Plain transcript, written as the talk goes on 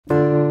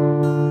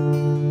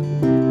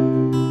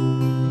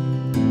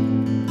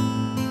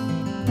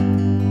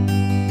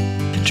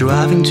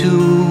Driving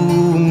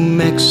to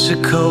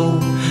Mexico,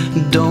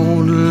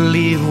 don't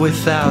leave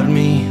without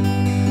me.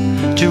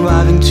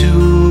 Driving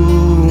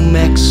to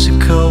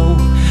Mexico,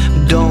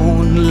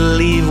 don't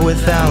leave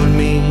without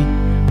me.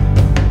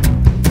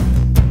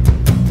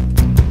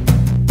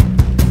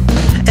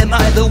 Am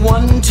I the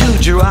one to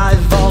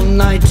drive all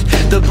night?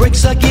 The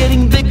brakes are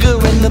getting bigger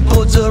and the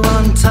boards are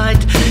on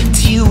tight.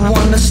 Do you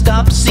wanna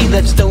stop? See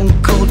that stone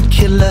cold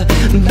killer.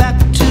 Back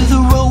to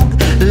the road,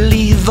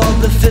 leave all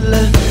the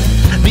filler.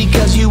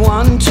 Because you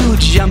want to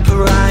jump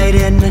right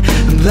in.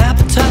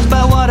 Baptized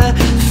by water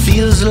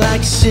feels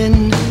like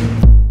sin.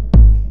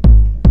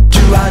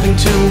 Driving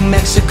to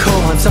Mexico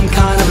on some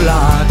kind of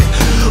log,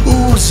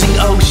 oozing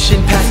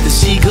ocean past the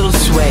seagulls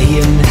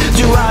swaying.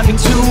 Driving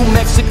to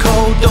Mexico,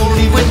 don't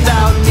leave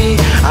without me.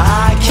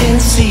 I can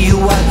see you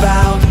wipe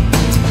out,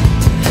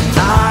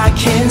 I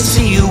can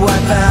see you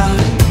wipe out.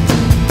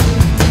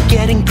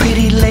 Getting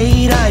pretty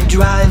late, I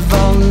drive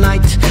all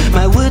night.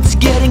 My wood's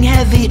getting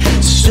heavy,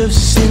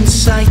 surf's in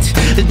sight.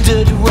 The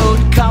dirt road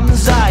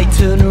comes, I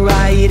turn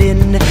right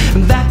in.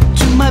 Back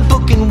to my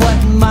book and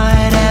what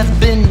might have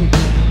been.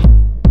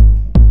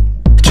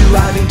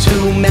 Driving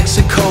to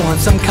Mexico on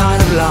some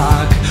kind of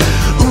log,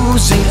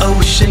 oozing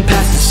ocean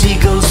past the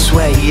seagulls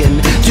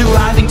swaying.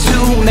 Driving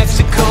to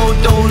Mexico,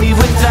 don't leave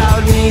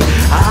without me.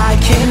 I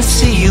can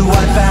see you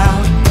wipe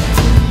out,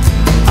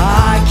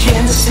 I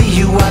can see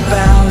you wipe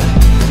out.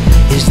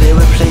 Is there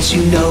a place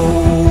you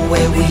know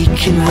where we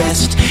can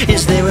rest?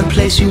 Is there a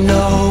place you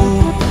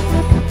know?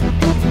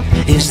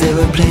 Is there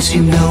a place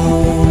you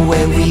know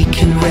where we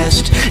can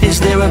rest?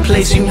 Is there a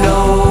place you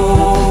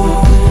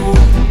know?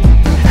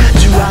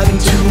 Driving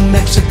to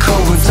Mexico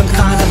on some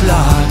kind of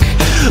log,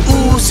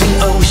 oozing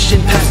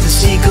ocean past the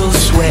seagulls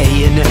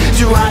swaying.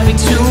 Driving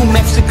to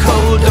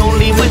Mexico, don't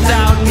leave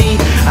without me.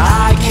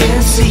 I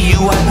can see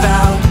you wipe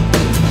out,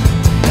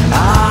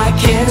 I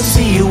can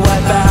see you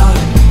wipe out.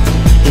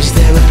 Is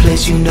there a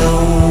place you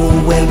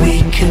know where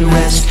we can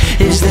rest?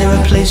 Is there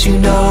a place you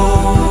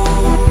know?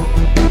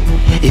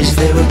 Is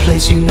there a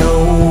place you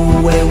know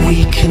where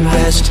we can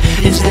rest?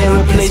 Is there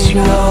a place you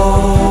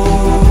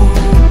know?